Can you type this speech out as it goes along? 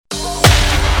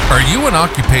Are you an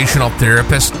occupational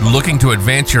therapist looking to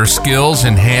advance your skills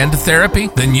in hand therapy?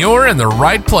 Then you're in the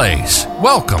right place.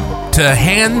 Welcome to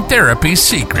Hand Therapy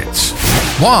Secrets.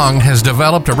 Wong has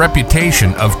developed a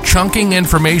reputation of chunking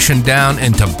information down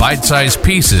into bite-sized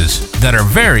pieces that are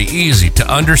very easy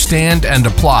to understand and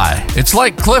apply. It's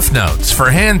like Cliff Notes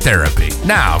for hand therapy.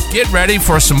 Now, get ready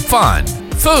for some fun,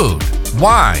 food,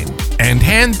 wine, and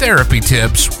hand therapy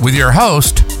tips with your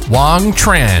host, Wong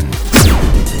Tran.